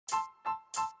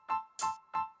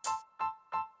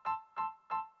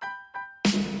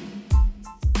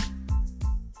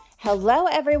Hello,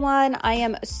 everyone. I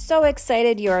am so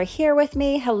excited you are here with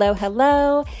me. Hello,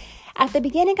 hello. At the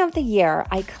beginning of the year,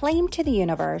 I claimed to the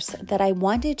universe that I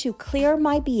wanted to clear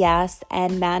my BS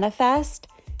and manifest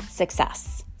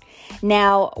success.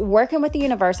 Now, working with the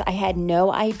universe, I had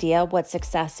no idea what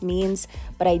success means,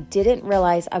 but I didn't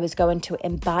realize I was going to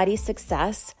embody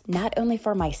success, not only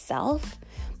for myself,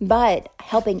 but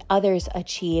helping others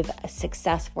achieve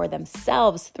success for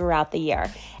themselves throughout the year.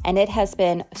 And it has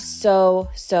been so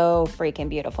freaking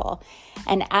beautiful.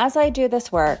 And as I do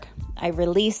this work, I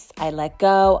let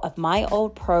go of my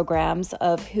old programs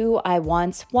of who I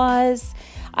once was.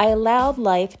 I allowed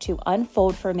life to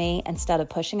unfold for me instead of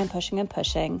pushing.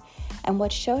 And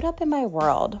what showed up in my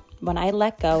world when I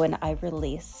let go and I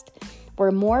released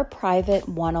were more private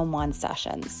one-on-one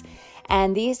sessions.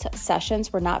 And these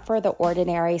sessions were not for the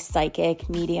ordinary psychic,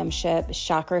 mediumship,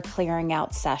 chakra clearing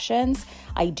out sessions.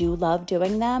 I do love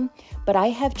doing them, but I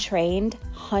have trained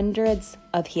hundreds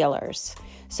of healers.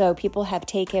 So people have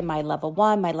taken my level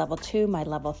 1, my level 2, my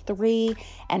level 3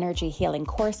 energy healing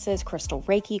courses, crystal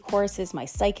Reiki courses, my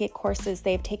psychic courses.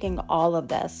 They've taken all of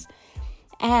this.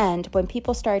 And when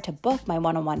people started to book my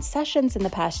one-on-one sessions in the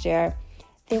past year,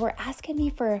 they were asking me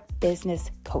for business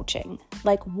coaching.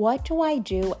 Like, what do I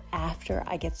do after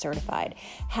I get certified?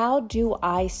 How do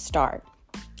I start?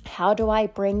 How do I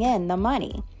bring in the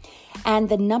money? And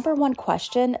the number one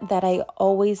question that I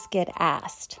always get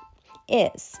asked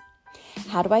is,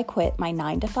 how do I quit my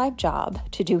 9-to-5 job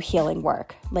to do healing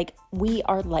work? Like, we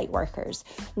are light workers.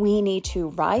 We need to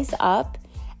rise up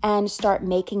and start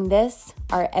making this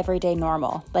our everyday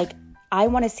normal. Like, I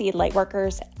want to see light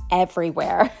workers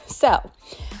everywhere. So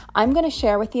I'm going to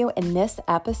share with you in this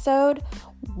episode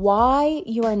why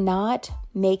you are not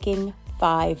making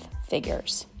 5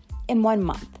 figures in 1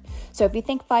 month. So if you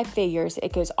think 5 figures,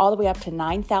 it goes all the way up to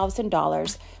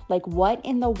 $9,000. Like, what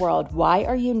in the world? Why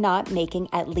are you not making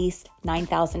at least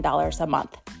 $9,000 a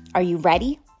month? Are you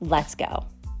ready? Let's go.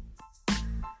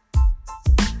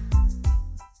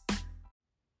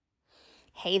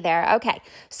 Hey there. Okay.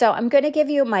 So I'm going to give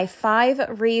you my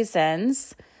 5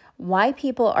 reasons why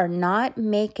people are not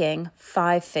making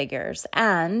 5 figures.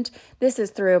 And this is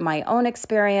through my own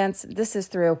experience. This is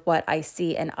through what I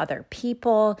see in other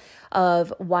people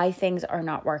of why things are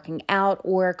not working out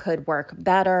or could work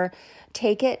better.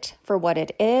 Take it for what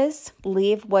it is.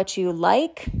 Leave what you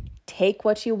like. Take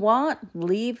what you want.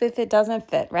 Leave if it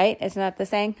doesn't fit, right? Isn't that the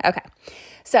saying? Okay.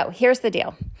 So here's the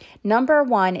deal. Number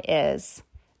 1 is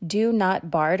do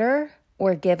not barter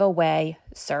or give away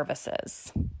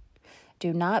services.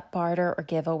 Do not barter or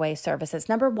give away services.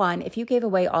 Number 1, if you gave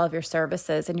away all of your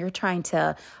services and you're trying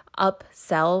to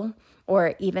upsell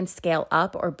or even scale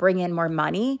up or bring in more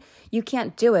money, you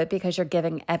can't do it because you're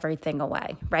giving everything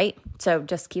away, right? So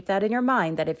just keep that in your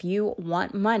mind that if you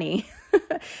want money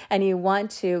and you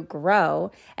want to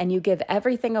grow and you give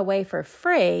everything away for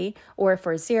free or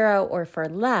for zero or for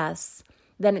less,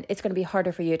 then it's going to be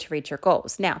harder for you to reach your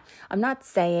goals. Now, I'm not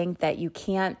saying that you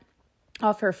can't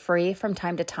offer free from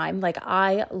time to time. Like,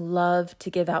 I love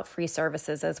to give out free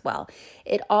services as well.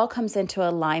 It all comes into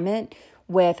alignment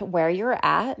with where you're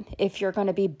at. If you're going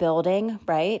to be building,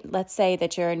 right? Let's say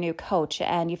that you're a new coach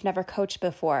and you've never coached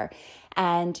before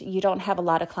and you don't have a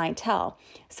lot of clientele.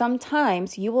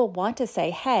 Sometimes you will want to say,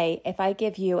 hey, if I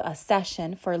give you a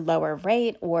session for lower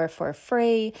rate or for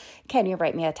free, can you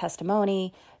write me a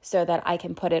testimony so that I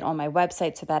can put it on my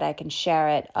website so that I can share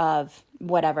it of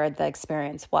whatever the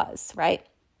experience was, right?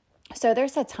 So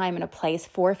there's a time and a place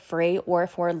for free or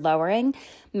for lowering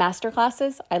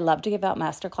masterclasses. I love to give out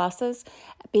masterclasses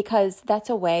because that's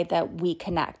a way that we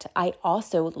connect. I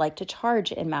also like to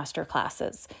charge in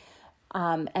masterclasses.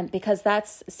 And because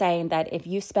that's saying that if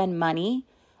you spend money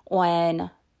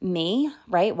on me,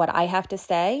 right, what I have to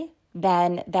say,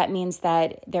 then that means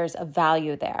that there's a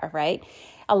value there, right?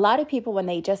 A lot of people, when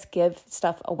they just give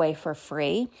stuff away for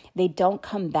free, they don't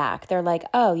come back. They're like,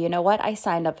 oh, you know what? I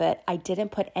signed up it. I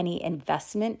didn't put any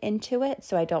investment into it,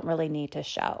 so I don't really need to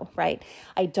show, right?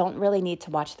 I don't really need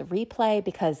to watch the replay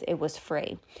because it was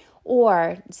free.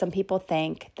 Or some people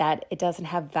think that it doesn't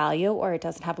have value or it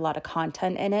doesn't have a lot of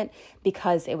content in it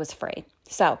because it was free.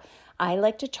 So I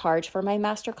like to charge for my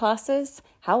masterclasses.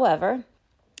 However,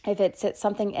 if it's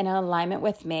something in alignment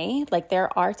with me, like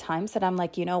there are times that I'm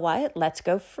like, you know what, let's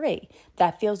go free.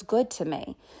 That feels good to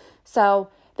me. So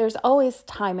there's always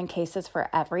time and cases for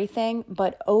everything.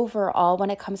 But overall, when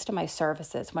it comes to my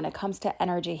services, when it comes to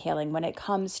energy healing, when it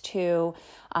comes to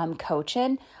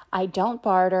coaching, I don't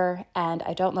barter and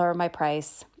I don't lower my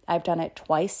price. I've done it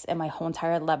twice in my whole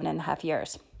entire 11 and a half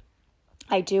years.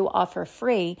 I do offer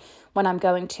free when I'm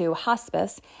going to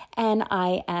hospice and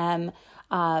I am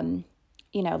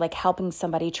like helping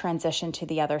somebody transition to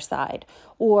the other side.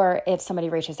 Or if somebody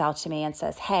reaches out to me and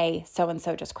says, hey,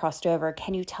 so-and-so just crossed over,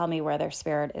 can you tell me where their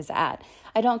spirit is at?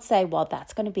 I don't say, well,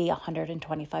 that's going to be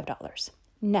 $125.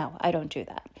 No, I don't do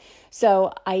that.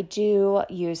 So I do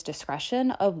use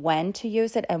discretion of when to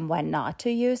use it and when not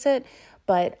to use it.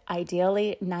 But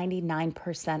ideally,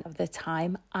 99% of the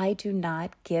time, I do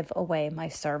not give away my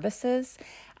services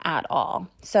at all.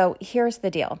 So here's the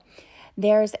deal.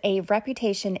 There's a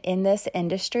reputation in this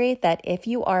industry that if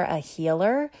you are a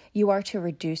healer, you are to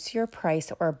reduce your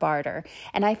price or barter.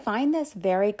 And I find this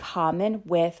very common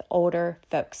with older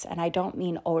folks. And I don't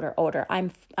mean older.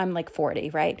 I'm like 40,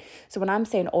 right? So when I'm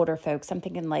saying older folks, I'm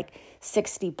thinking like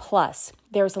 60 plus.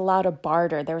 There's a lot of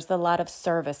barter. There's a lot of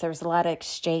service. There's a lot of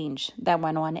exchange that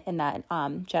went on in that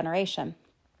generation.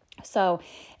 So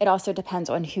it also depends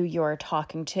on who you're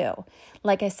talking to.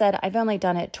 Like I said, I've only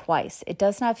done it twice. It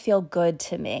does not feel good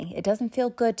to me. It doesn't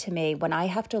feel good to me when I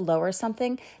have to lower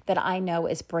something that I know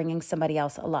is bringing somebody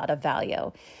else a lot of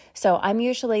value. So I'm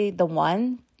usually the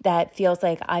one that feels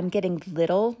like I'm getting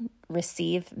little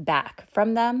receive back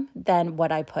from them than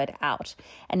what I put out.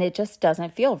 And it just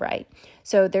doesn't feel right.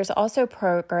 So there's also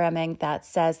programming that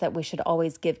says that we should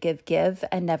always give,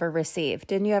 and never receive.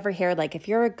 Didn't you ever hear, like, if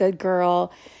you're a good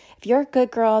girl,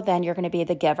 then you're going to be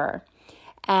the giver.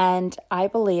 And I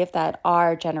believe that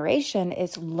our generation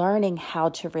is learning how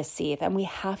to receive, and we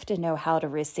have to know how to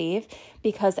receive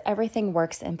because everything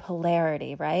works in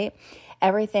polarity, right?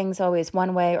 Everything's always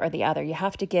one way or the other. You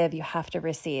have to give, you have to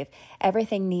receive.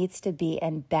 Everything needs to be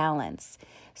in balance.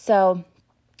 So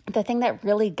the thing that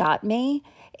really got me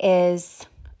is,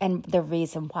 and the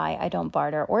reason why I don't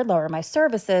barter or lower my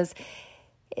services,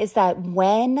 is that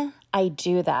when I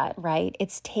do that, right,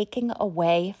 it's taking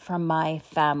away from my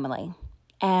family.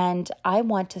 And I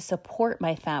want to support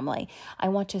my family. I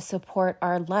want to support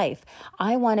our life.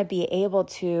 I want to be able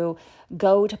to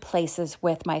go to places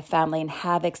with my family and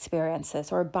have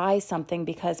experiences or buy something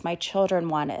because my children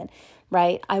want it,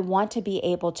 right? I want to be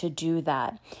able to do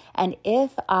that. And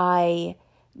if I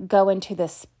go into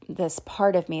this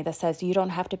part of me that says, you don't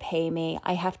have to pay me,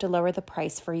 I have to lower the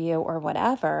price for you or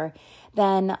whatever,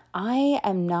 then I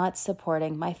am not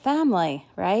supporting my family,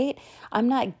 right? I'm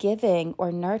not giving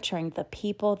or nurturing the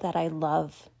people that I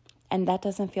love, and that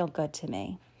doesn't feel good to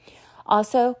me.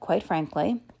 Also, quite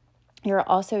frankly, you're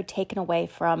also taken away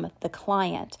from the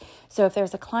client. So if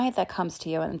there's a client that comes to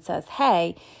you and says,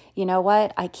 hey, you know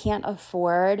what, I can't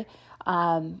afford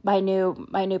my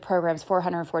new program's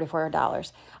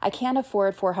 $444. I can't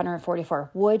afford $444.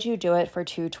 Would you do it for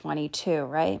 $222,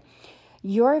 right?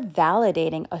 You're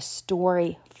validating a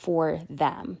story for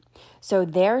them. So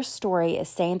their story is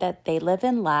saying that they live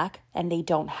in lack and they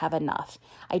don't have enough.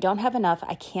 I don't have enough.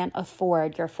 I can't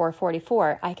afford your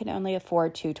 $444. I can only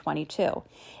afford $222.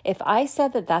 If I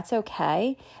said that that's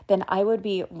okay, then I would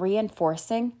be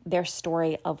reinforcing their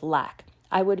story of lack.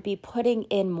 I would be putting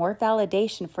in more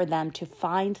validation for them to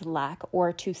find lack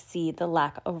or to see the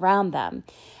lack around them.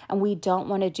 And we don't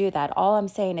want to do that. All I'm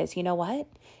saying is, you know what?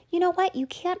 You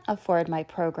can't afford my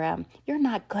program. You're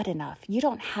not good enough. You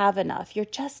don't have enough. You're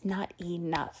just not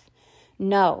enough.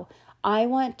 No, I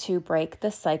want to break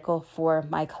the cycle for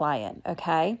my client,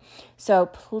 okay? So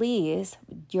please,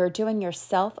 you're doing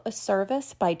yourself a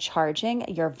service by charging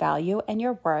your value and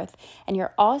your worth, and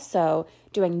you're also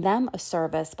doing them a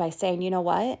service by saying, you know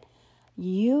what?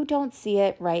 You don't see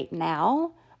it right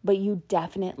now, but you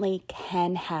definitely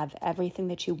can have everything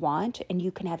that you want, and you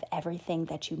can have everything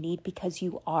that you need because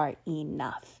you are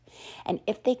enough. And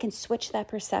if they can switch that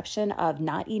perception of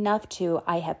not enough to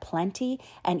I have plenty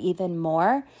and even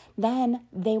more, then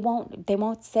they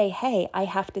won't say, hey, I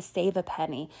have to save a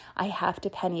penny. I have to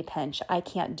penny pinch. I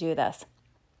can't do this.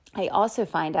 I also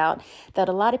find out that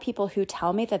a lot of people who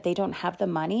tell me that they don't have the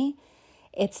money,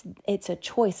 it's a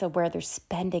choice of where they're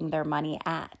spending their money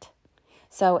at.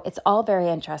 So it's all very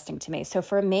interesting to me. So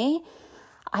for me,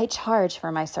 I charge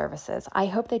for my services. I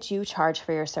hope that you charge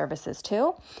for your services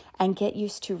too and get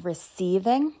used to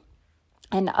receiving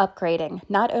and upgrading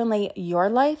not only your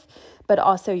life, but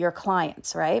also your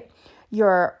clients, right?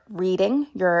 Your reading,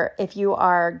 if you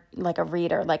are like a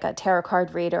reader, like a tarot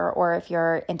card reader, or if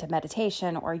you're into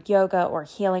meditation or yoga or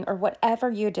healing or whatever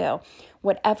you do,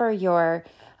 whatever your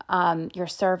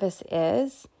service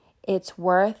is, it's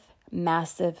worth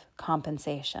massive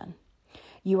compensation.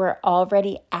 You are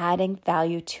already adding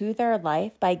value to their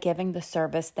life by giving the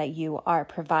service that you are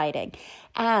providing.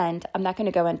 And I'm not going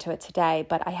to go into it today,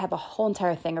 but I have a whole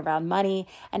entire thing around money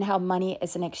and how money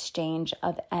is an exchange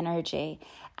of energy.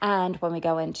 And when we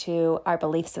go into our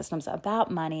belief systems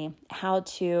about money, how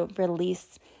to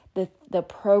release the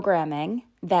programming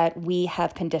that we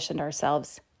have conditioned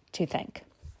ourselves to think.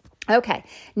 Okay,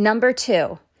 number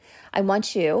 2, I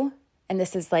want you, and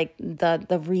this is like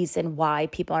the reason why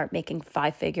people aren't making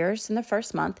 5 figures in the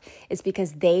first month, is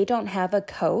because they don't have a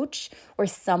coach or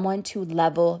someone to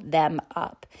level them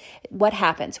up. What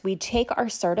happens? We take our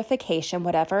certification,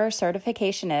 whatever our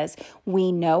certification is,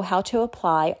 we know how to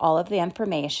apply all of the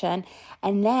information,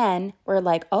 and then we're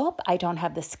like, oh, I don't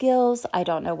have the skills, I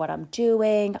don't know what I'm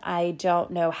doing, I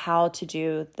don't know how to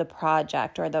do the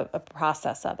project or the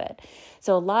process of it.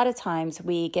 So a lot of times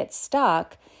we get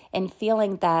stuck in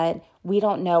feeling that we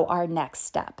don't know our next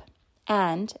step.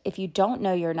 And if you don't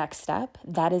know your next step,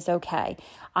 that is okay.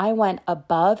 I went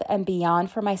above and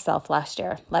beyond for myself last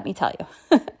year. Let me tell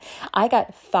you, I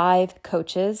got 5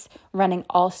 coaches running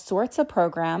all sorts of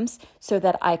programs so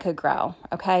that I could grow.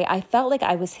 Okay. I felt like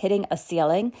I was hitting a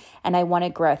ceiling and I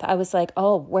wanted growth. I was like,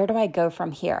 oh, where do I go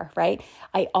from here? Right.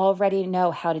 I already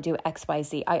know how to do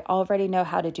XYZ. I already know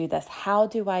how to do this. How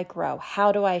do I grow?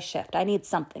 How do I shift? I need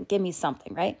something. Give me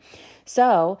something. Right.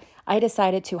 So I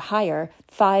decided to hire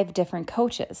 5 different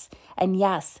coaches. And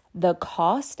yes, the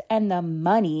cost and the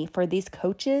money for these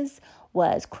coaches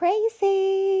was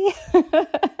crazy.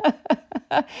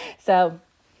 So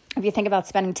if you think about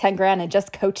spending 10 grand and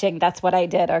just coaching, that's what I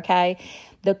did. Okay.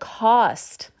 The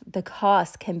cost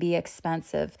can be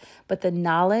expensive, but the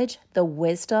knowledge, the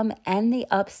wisdom, and the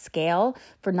upscale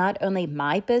for not only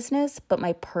my business, but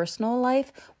my personal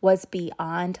life was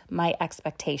beyond my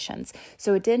expectations.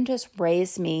 So it didn't just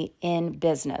raise me in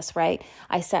business, right?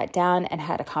 I sat down and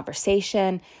had a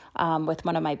conversation with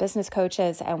one of my business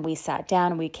coaches, and we sat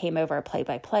down and we came over play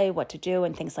by play, what to do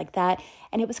and things like that.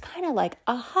 And it was kind of like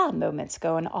aha moments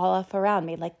going all up around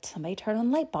me, like somebody turned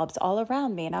on light bulbs all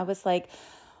around me. And I was like,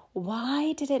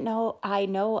 why didn't I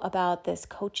know about this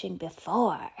coaching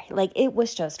before? Like, it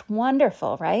was just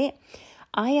wonderful, right?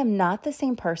 I am not the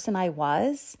same person I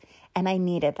was, and I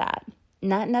needed that.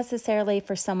 Not necessarily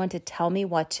for someone to tell me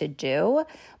what to do,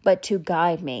 but to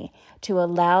guide me, to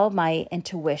allow my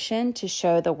intuition to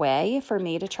show the way for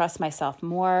me to trust myself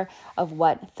more of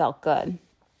what felt good.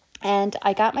 And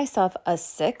I got myself a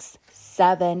 6,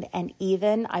 7, and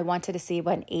even I wanted to see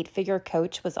what an 8-figure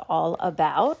coach was all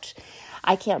about.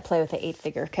 I can't play with an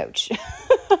 8-figure coach.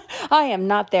 I am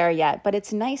not there yet, but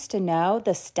it's nice to know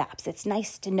the steps. It's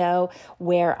nice to know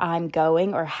where I'm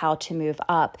going or how to move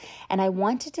up. And I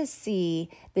wanted to see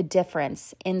the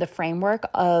difference in the framework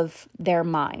of their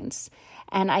minds.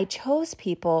 And I chose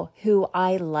people who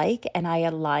I like and I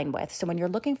align with. So when you're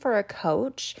looking for a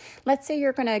coach, let's say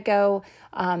you're going to go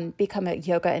become a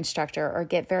yoga instructor or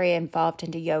get very involved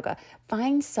into yoga.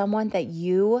 Find someone that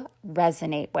you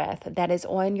resonate with, that is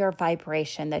on your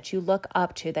vibration, that you look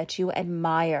up to, that you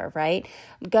admire, right?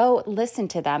 Go listen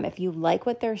to them. If you like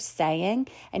what they're saying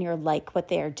and you like what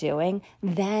they're doing,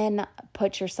 then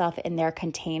put yourself in their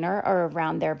container or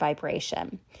around their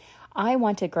vibration. I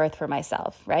wanted growth for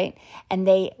myself, right? And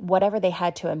whatever they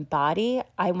had to embody,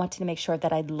 I wanted to make sure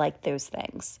that I liked those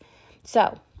things.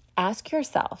 So ask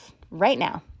yourself right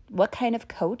now, what kind of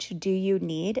coach do you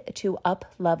need to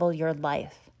up-level your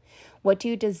life? What do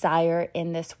you desire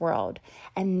in this world?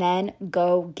 And then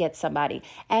go get somebody.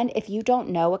 And if you don't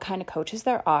know what kind of coaches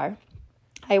there are,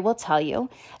 I will tell you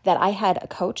that I had a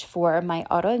coach for my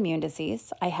autoimmune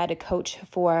disease. I had a coach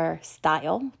for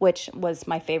style, which was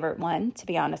my favorite one, to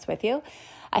be honest with you.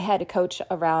 I had a coach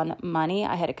around money.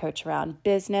 I had a coach around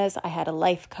business. I had a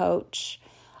life coach.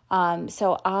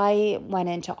 So I went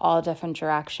into all different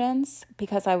directions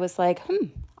because I was like,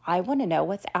 I want to know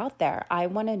what's out there. I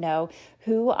want to know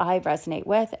who I resonate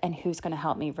with and who's going to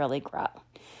help me really grow.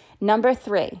 Number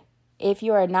 3, if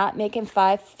you are not making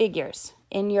 5 figures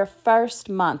in your first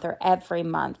month or every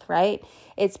month, right?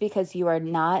 It's because you are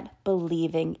not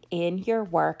believing in your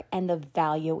work and the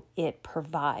value it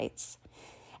provides.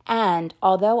 And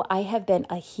although I have been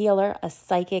a healer, a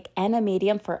psychic, and a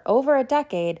medium for over a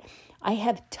decade, I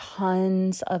have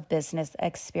tons of business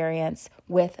experience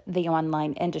with the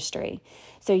online industry.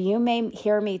 So you may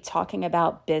hear me talking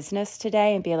about business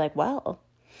today and be like, well,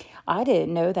 I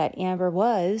didn't know that Amber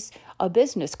was a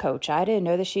business coach. I didn't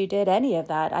know that she did any of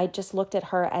that. I just looked at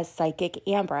her as Psychic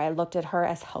Amber. I looked at her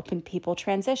as helping people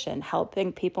transition,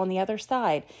 helping people on the other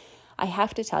side. I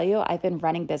have to tell you, I've been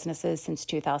running businesses since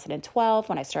 2012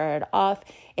 when I started off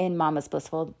in Mama's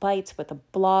Blissful Bites with a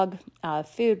blog,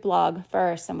 food blog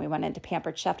first, and we went into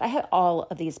Pampered Chef. I had all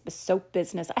of these soap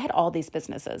business. I had all these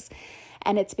businesses.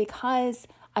 And it's because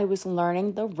I was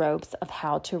learning the ropes of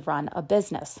how to run a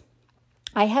business.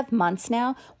 I have months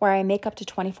now where I make up to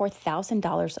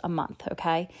 $24,000 a month,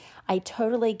 okay? I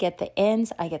totally get the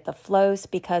ins, I get the flows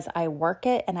because I work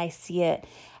it and I see it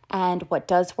and what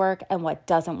does work and what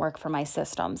doesn't work for my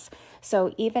systems.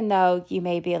 So even though you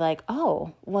may be like,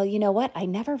 oh, well, you know what? I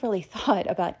never really thought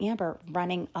about Amber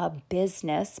running a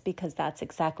business, because that's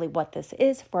exactly what this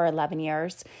is for 11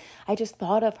 years. I just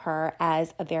thought of her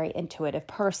as a very intuitive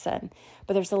person.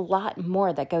 But there's a lot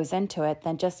more that goes into it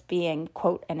than just being,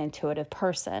 quote, an intuitive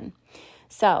person.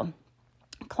 So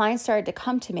clients started to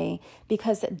come to me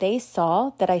because they saw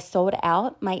that I sold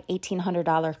out my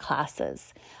 $1,800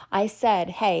 classes. I said,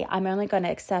 hey, I'm only going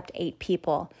to accept 8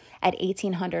 people at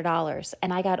 $1,800.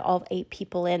 And I got all 8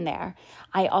 people in there.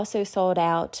 I also sold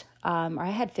out, or I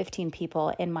had 15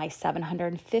 people in my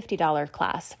 $750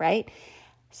 class, right?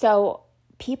 So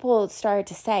people started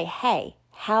to say, hey,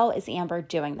 how is Amber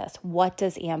doing this? What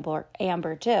does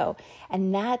Amber do?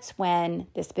 And that's when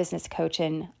this business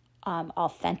coaching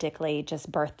authentically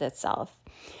just birthed itself.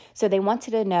 So they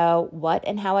wanted to know what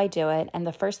and how I do it. And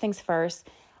the first things first,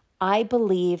 I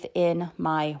believe in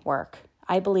my work.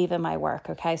 I believe in my work.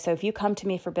 Okay. So if you come to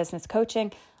me for business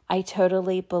coaching, I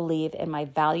totally believe in my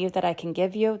value that I can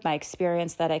give you, my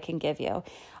experience that I can give you.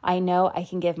 I know I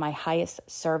can give my highest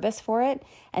service for it.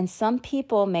 And some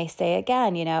people may say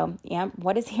again,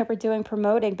 what is Amber doing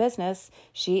promoting business?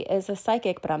 She is a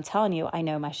psychic, but I'm telling you, I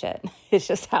know my shit. It's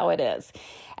just how it is.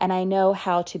 And I know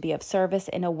how to be of service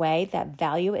in a way that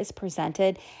value is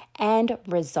presented and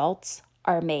results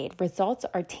are made. Results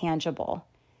are tangible.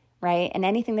 Right? And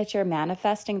anything that you're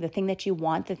manifesting, the thing that you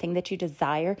want, the thing that you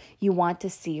desire, you want to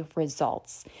see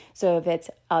results. So if it's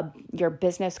your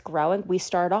business growing, we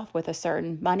start off with a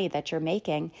certain money that you're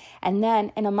making. And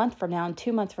then in a month from now and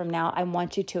 2 months from now, I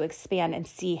want you to expand and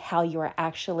see how you are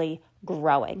actually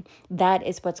growing. That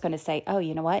is what's going to say, oh,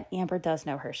 you know what? Amber does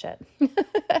know her shit.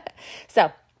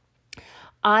 So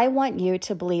I want you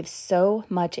to believe so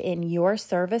much in your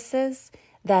services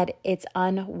that it's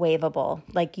unwaivable.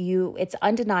 It's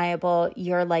undeniable.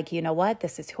 You're like, you know what?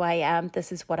 This is who I am.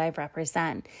 This is what I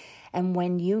represent. And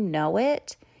when you know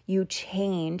it, you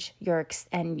change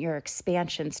and your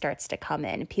expansion starts to come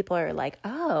in. People are like,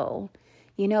 oh,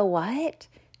 you know what?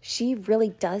 She really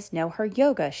does know her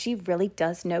yoga. She really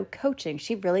does know coaching.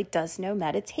 She really does know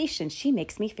meditation. She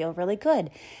makes me feel really good.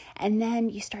 And then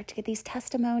you start to get these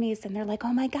testimonies and they're like,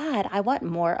 oh my God, I want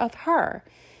more of her.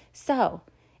 So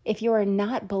if you are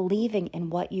not believing in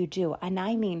what you do, and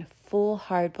I mean full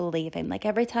hard believing, like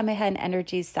every time I had an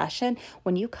energy session,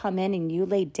 when you come in and you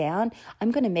lay down,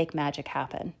 I'm going to make magic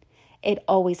happen. It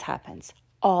always happens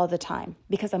all the time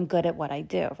because I'm good at what I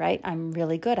do, right? I'm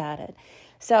really good at it.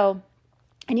 So,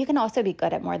 and you can also be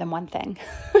good at more than one thing.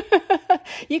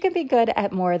 You can be good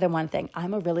at more than one thing.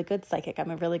 I'm a really good psychic.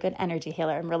 I'm a really good energy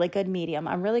healer. I'm a really good medium.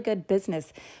 I'm a really good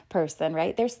business person,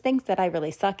 right? There's things that I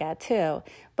really suck at too,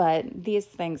 but these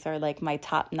things are like my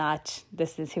top notch.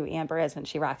 This is who Amber is and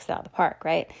she rocks it out of the park,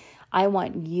 right? I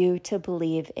want you to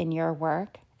believe in your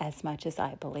work as much as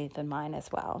I believe in mine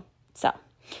as well. So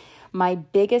my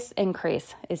biggest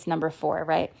increase is number 4,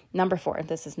 right?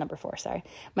 This is number 4, sorry.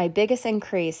 My biggest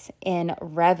increase in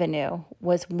revenue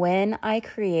was when I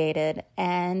created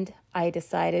and I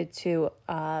decided to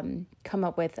come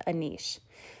up with a niche.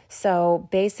 So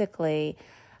basically,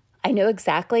 I know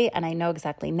exactly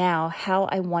now how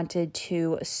I wanted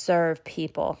to serve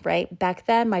people, right? Back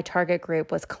then, my target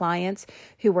group was clients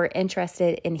who were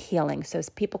interested in healing. So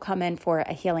people come in for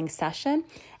a healing session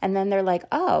and then they're like,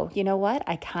 oh, you know what?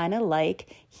 I kind of like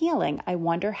healing. I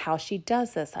wonder how she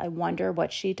does this. I wonder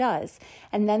what she does.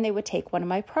 And then they would take one of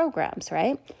my programs,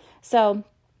 right? So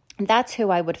that's who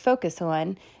I would focus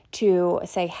on to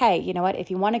say, hey, you know what?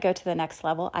 If you want to go to the next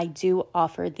level, I do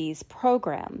offer these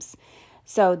programs.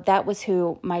 So that was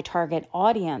who my target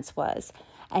audience was.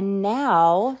 And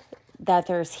now that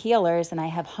there's healers and I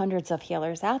have hundreds of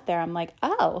healers out there, I'm like,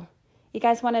 oh, you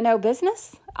guys want to know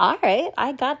business? All right,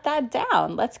 I got that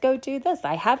down. Let's go do this.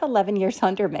 I have 11 years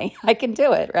under me. I can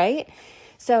do it, right?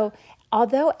 So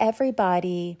although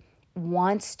everybody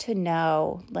wants to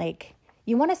know, like,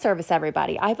 you want to service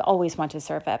everybody. I've always wanted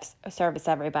to service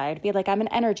everybody. To be like, I'm an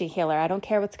energy healer. I don't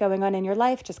care what's going on in your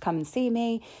life. Just come and see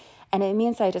me. And it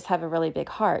means I just have a really big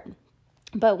heart.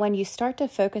 But when you start to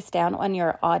focus down on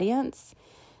your audience,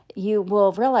 you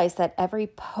will realize that every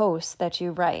post that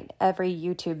you write, every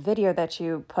YouTube video that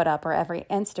you put up, or every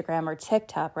Instagram or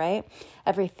TikTok, right?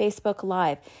 Every Facebook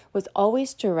Live was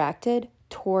always directed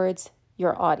towards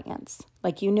your audience.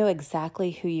 Like you knew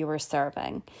exactly who you were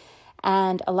serving.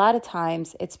 And a lot of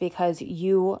times it's because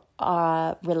you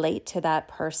relate to that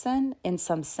person in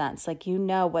some sense. Like you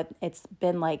know what it's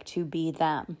been like to be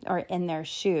them or in their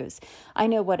shoes. I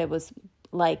know what it was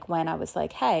like when I was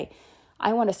like, hey,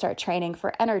 I want to start training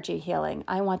for energy healing.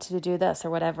 I wanted to do this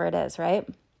or whatever it is, right?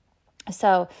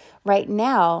 So right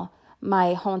now,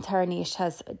 my whole entire niche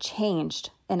has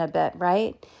changed in a bit,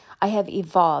 right? I have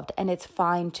evolved, and it's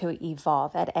fine to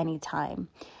evolve at any time.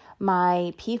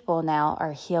 My people now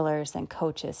are healers and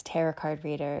coaches, tarot card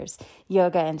readers,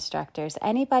 yoga instructors,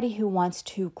 anybody who wants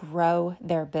to grow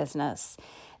their business.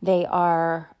 They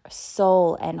are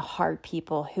soul and heart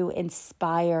people who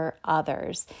inspire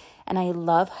others. And I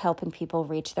love helping people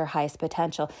reach their highest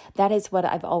potential. That is what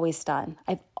I've always done.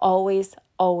 I've always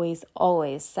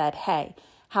said, hey,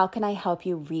 how can I help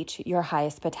you reach your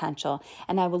highest potential?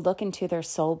 And I would look into their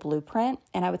soul blueprint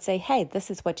and I would say, hey, this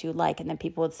is what you like. And then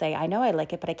people would say, I know I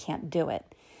like it, but I can't do it.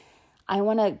 I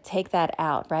want to take that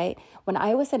out, right? When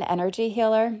I was an energy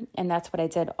healer, and that's what I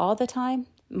did all the time,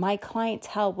 my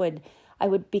clientele I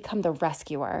would become the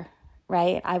rescuer,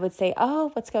 right? I would say,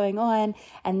 oh, what's going on?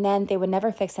 And then they would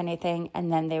never fix anything.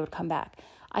 And then they would come back.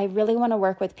 I really want to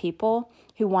work with people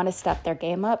who want to step their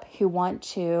game up, who want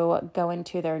to go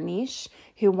into their niche,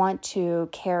 who want to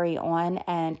carry on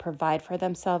and provide for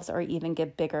themselves or even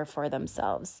get bigger for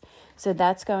themselves. So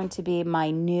that's going to be my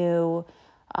new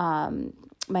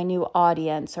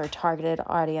audience or targeted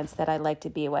audience that I like to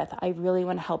be with. I really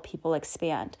want to help people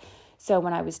expand. So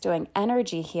when I was doing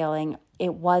energy healing,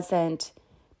 it wasn't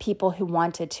people who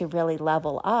wanted to really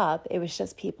level up. It was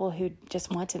just people who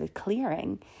just wanted a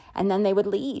clearing, and then they would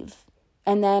leave.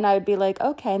 And then I would be like,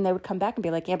 okay. And they would come back and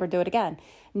be like, Amber, do it again.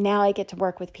 Now I get to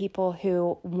work with people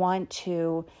who want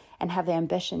to and have the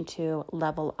ambition to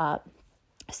level up.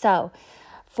 So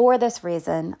for this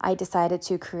reason, I decided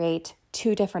to create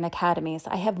 2 different academies.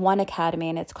 I have one academy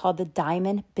and it's called the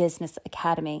Diamond Business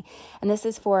Academy. And this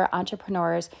is for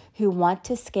entrepreneurs who want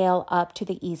to scale up to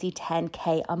the easy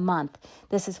 10K a month.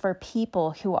 This is for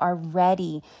people who are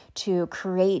ready to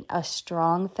create a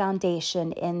strong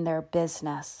foundation in their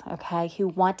business, okay? Who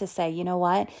want to say, you know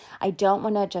what? I don't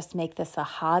want to just make this a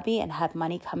hobby and have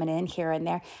money coming in here and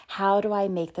there. How do I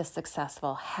make this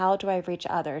successful? How do I reach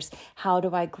others? How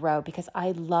do I grow? Because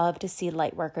I love to see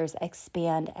light workers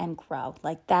expand and grow.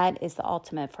 Like that is the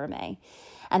ultimate for me.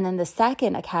 And then the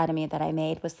second academy that I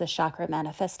made was the Chakra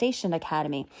Manifestation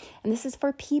Academy. And this is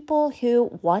for people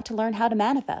who want to learn how to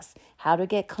manifest, how to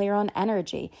get clear on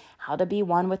energy, how to be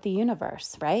one with the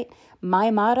universe, right?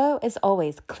 My motto is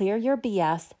always clear your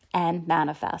BS and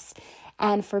manifest.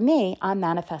 And for me, I'm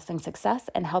manifesting success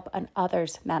and help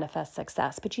others manifest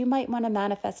success. But you might want to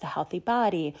manifest a healthy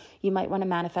body. You might want to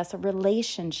manifest a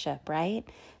relationship, right?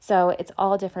 So it's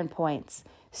all different points.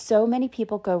 So many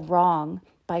people go wrong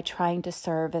by trying to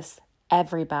service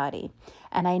everybody.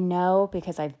 And I know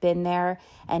because I've been there,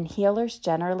 and healers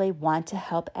generally want to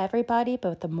help everybody,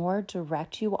 but the more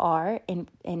direct you are in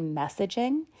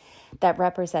messaging that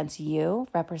represents you,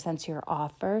 represents your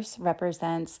offers,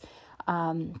 represents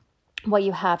what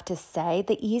you have to say,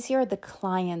 the easier the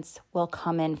clients will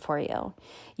come in for you.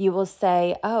 You will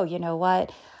say, oh, you know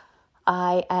what?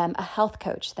 I am a health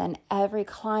coach. Then every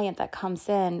client that comes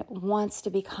in wants to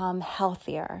become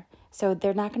healthier. So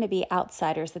they're not going to be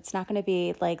outsiders. It's not going to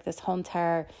be like this whole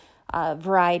entire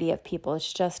variety of people.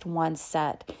 It's just one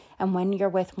set. And when you're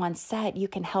with one set, you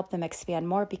can help them expand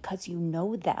more because you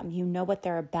know them. You know what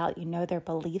they're about. You know their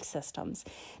belief systems.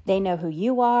 They know who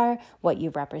you are, what you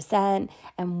represent,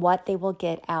 and what they will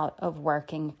get out of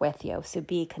working with you. So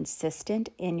be consistent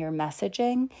in your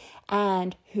messaging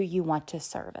and who you want to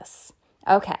service.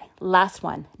 Okay, last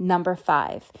one, number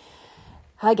 5.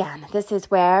 Again, this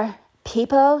is where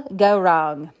people go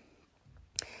wrong.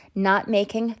 Not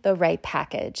making the right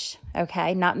package,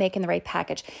 okay? Not making the right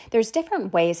package. There's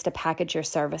different ways to package your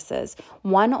services.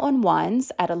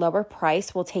 One-on-ones at a lower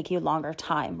price will take you longer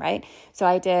time, right? So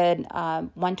I did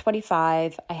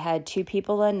 $125. I had 2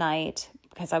 people a night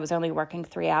because I was only working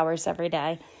 3 hours every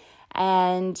day.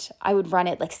 And I would run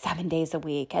it like 7 days a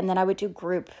week. And then I would do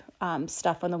group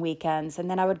stuff on the weekends. And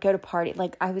then I would go to party.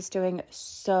 Like I was doing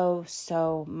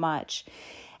so much.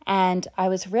 And I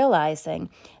was realizing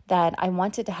that I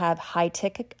wanted to have high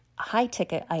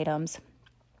ticket items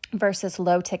versus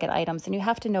low ticket items. And you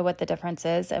have to know what the difference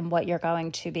is and what you're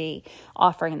going to be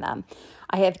offering them.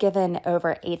 I have given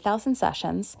over 8,000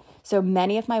 sessions. So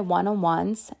many of my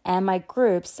one-on-ones and my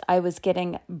groups, I was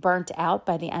getting burnt out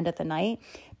by the end of the night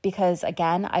because,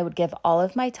 again, I would give all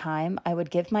of my time. I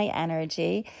would give my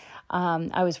energy.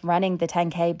 I was running the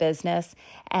 10K business,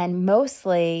 and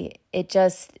mostly it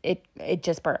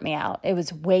just burnt me out. It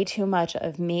was way too much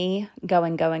of me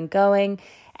going,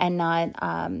 and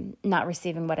not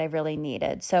receiving what I really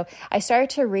needed. So I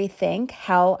started to rethink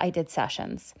how I did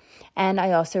sessions, and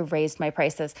I also raised my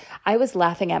prices. I was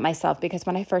laughing at myself because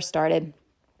when I first started,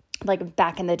 like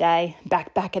back in the day,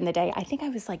 I think I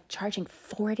was like charging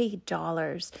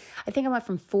 $40. I think I went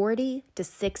from 40 to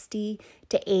 60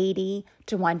 to 80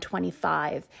 to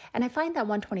 125. And I find that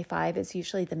 125 is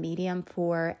usually the medium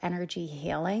for energy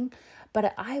healing.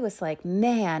 But I was like,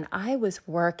 man, I was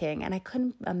working and I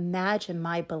couldn't imagine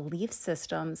my belief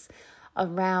systems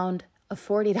around a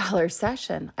 $40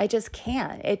 session. I just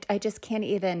can't. I just can't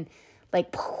even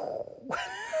like...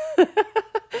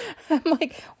 I'm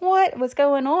like, what was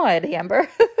going on, Amber?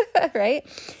 Right?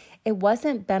 It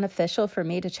wasn't beneficial for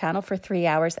me to channel for 3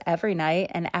 hours every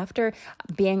night. And after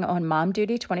being on mom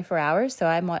duty 24 hours, so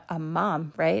I'm a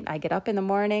mom, right? I get up in the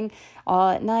morning,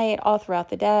 all at night, all throughout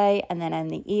the day. And then in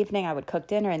the evening, I would cook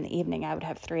dinner. In the evening, I would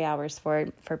have 3 hours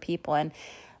for people. And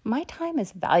my time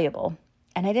is valuable.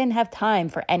 And I didn't have time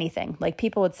for anything. Like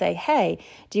people would say, hey,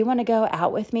 do you want to go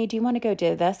out with me? Do you want to go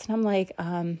do this? And I'm like,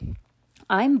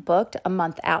 I'm booked a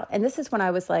month out. And this is when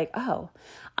I was like, oh,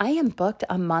 I am booked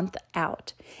a month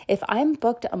out. If I'm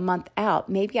booked a month out,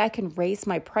 maybe I can raise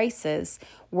my prices,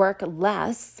 work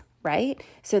less, right?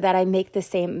 So that I make the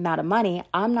same amount of money.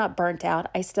 I'm not burnt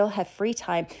out. I still have free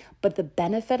time. But the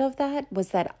benefit of that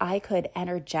was that I could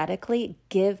energetically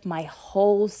give my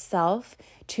whole self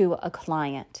to a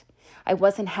client. I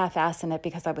wasn't half-assing it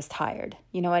because I was tired.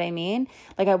 You know what I mean?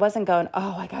 Like I wasn't going,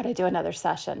 oh, I got to do another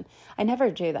session. I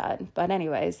never do that. But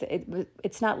anyways,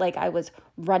 it's not like I was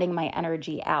running my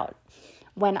energy out.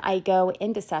 When I go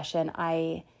into session,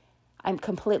 I'm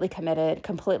completely committed,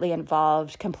 completely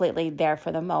involved, completely there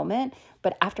for the moment.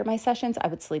 But after my sessions, I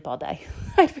would sleep all day.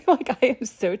 I feel like I am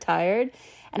so tired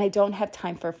and I don't have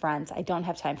time for friends. I don't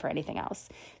have time for anything else.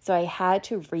 So I had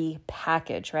to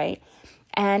repackage, right?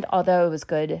 And although it was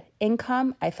good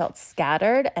income, I felt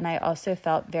scattered and I also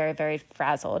felt very, very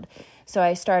frazzled. So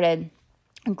I started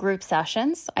group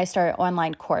sessions. I started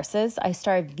online courses. I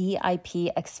started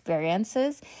VIP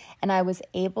experiences, and I was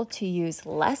able to use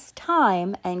less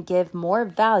time and give more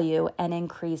value and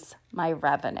increase my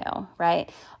revenue, right?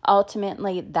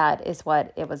 Ultimately, that is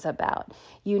what it was about.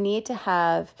 You need to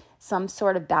have some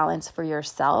sort of balance for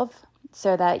yourself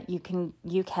so that you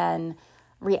can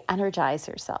re-energize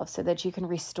yourself, so that you can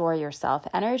restore yourself.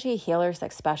 Energy healers,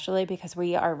 especially because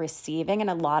we are receiving, and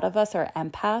a lot of us are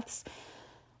empaths,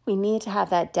 we need to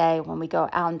have that day when we go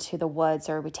out into the woods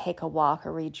or we take a walk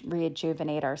or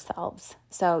rejuvenate ourselves.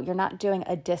 So you're not doing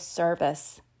a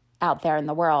disservice out there in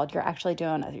the world. You're actually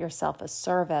doing yourself a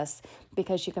service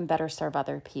because you can better serve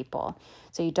other people.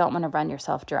 So you don't want to run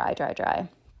yourself dry.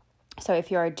 So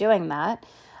if you are doing that,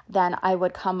 then I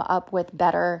would come up with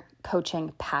better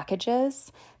coaching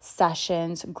packages,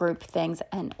 sessions, group things,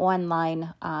 and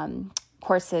online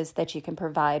courses that you can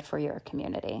provide for your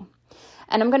community.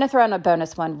 And I'm going to throw in a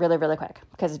bonus one really, really quick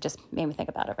because it just made me think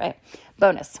about it, right?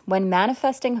 Bonus. When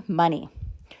manifesting money,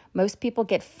 most people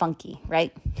get funky,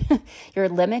 right? Your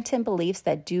limiting beliefs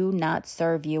that do not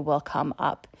serve you will come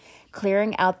up.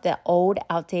 Clearing out the old,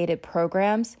 outdated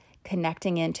programs,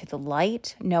 connecting into the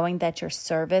light, knowing that your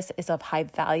service is of high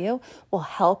value will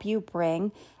help you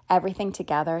bring everything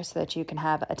together so that you can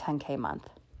have a 10K month.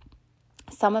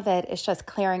 Some of it is just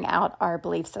clearing out our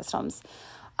belief systems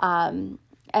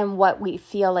and what we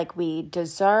feel like we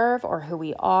deserve or who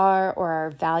we are or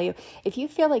our value. If you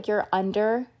feel like you're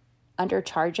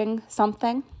undercharging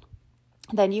something,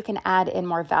 then you can add in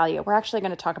more value. We're actually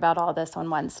going to talk about all this on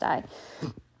Wednesday.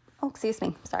 Oh, excuse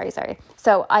me. Sorry.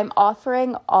 So I'm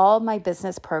offering all my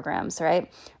business programs,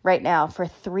 right now for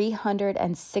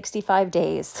 365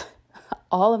 days,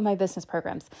 all of my business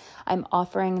programs. I'm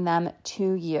offering them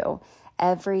to you,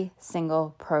 every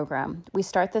single program. We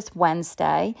start this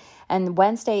Wednesday, and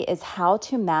Wednesday is how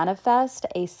to manifest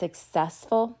a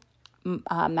successful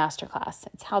masterclass.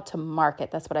 It's how to market.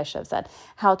 That's what I should have said.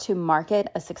 How to market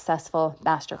a successful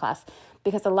masterclass.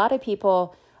 Because a lot of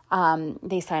people,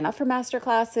 they sign up for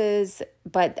masterclasses,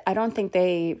 but I don't think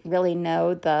they really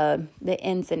know the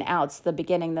ins and outs, the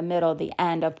beginning, the middle, the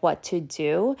end of what to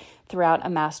do throughout a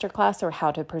masterclass or how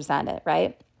to present it,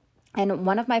 right? And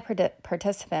one of my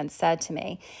participants said to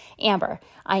me, Amber,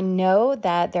 I know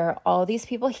that there are all these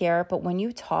people here, but when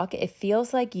you talk, it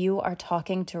feels like you are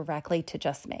talking directly to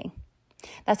just me.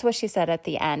 That's what she said at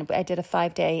the end. I did a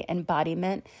 5-day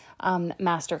embodiment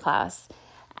masterclass.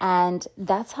 And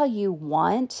that's how you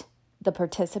want the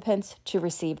participants to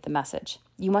receive the message.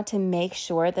 You want to make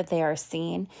sure that they are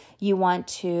seen. You want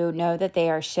to know that they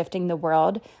are shifting the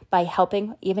world by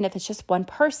helping, even if it's just one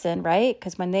person, right?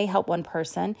 Because when they help one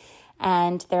person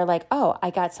and they're like, oh, I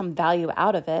got some value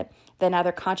out of it, then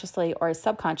either consciously or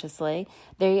subconsciously,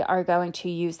 they are going to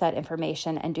use that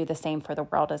information and do the same for the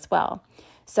world as well.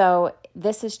 So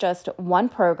this is just one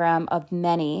program of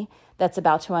many that's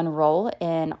about to enroll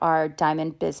in our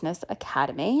Diamond Business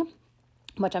Academy,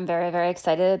 which I'm very, very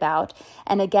excited about.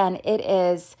 And again,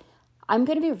 I'm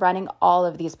going to be running all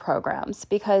of these programs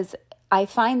because I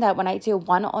find that when I do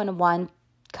one-on-one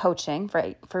coaching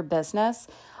for business,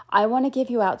 I want to give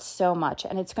you out so much,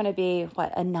 and it's going to be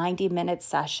a 90-minute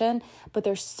session, but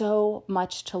there's so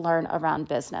much to learn around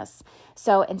business.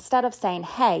 So instead of saying,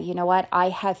 hey, you know what, I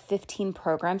have 15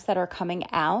 programs that are coming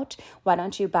out, why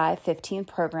don't you buy 15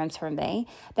 programs from me?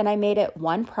 Then I made it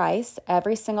one price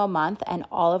every single month, and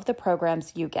all of the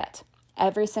programs you get.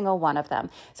 Every single one of them.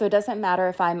 So it doesn't matter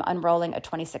if I'm unrolling a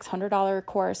 $2,600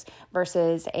 course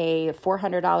versus a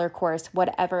 $400 course,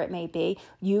 whatever it may be,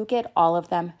 you get all of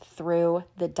them through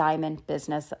the Diamond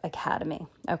Business Academy.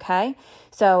 Okay.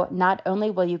 So not only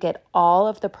will you get all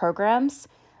of the programs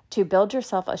to build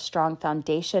yourself a strong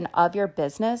foundation of your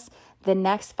business, the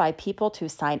next 5 people to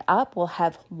sign up will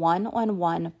have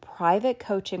one-on-one private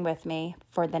coaching with me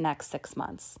for the next 6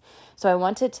 months. So I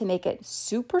wanted to make it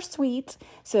super sweet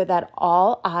so that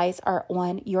all eyes are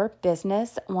on your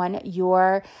business, on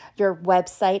your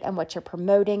website and what you're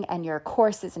promoting and your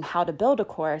courses and how to build a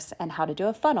course and how to do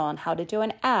a funnel and how to do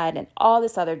an ad and all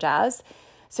this other jazz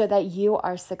so that you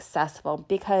are successful,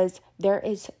 because there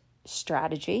is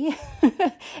strategy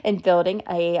in building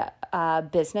a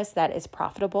business that is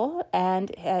profitable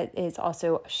and is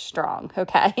also strong.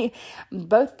 Okay.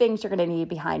 Both things you're going to need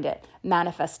behind it.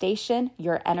 Manifestation,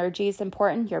 your energy is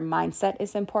important. Your mindset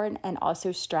is important, and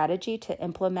also strategy to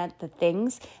implement the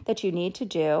things that you need to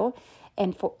do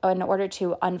in order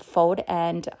to unfold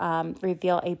and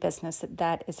reveal a business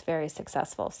that is very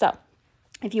successful. So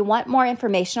if you want more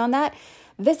information on that,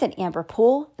 visit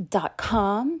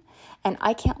amberpool.com. And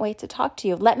I can't wait to talk to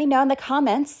you. Let me know in the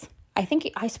comments.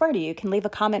 I swear to you, you can leave a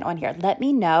comment on here. Let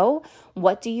me know,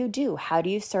 what do you do? How do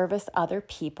you service other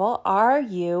people? Are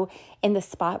you in the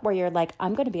spot where you're like,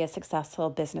 I'm going to be a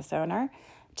successful business owner?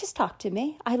 Just talk to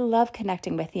me. I love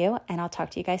connecting with you, and I'll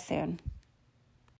talk to you guys soon.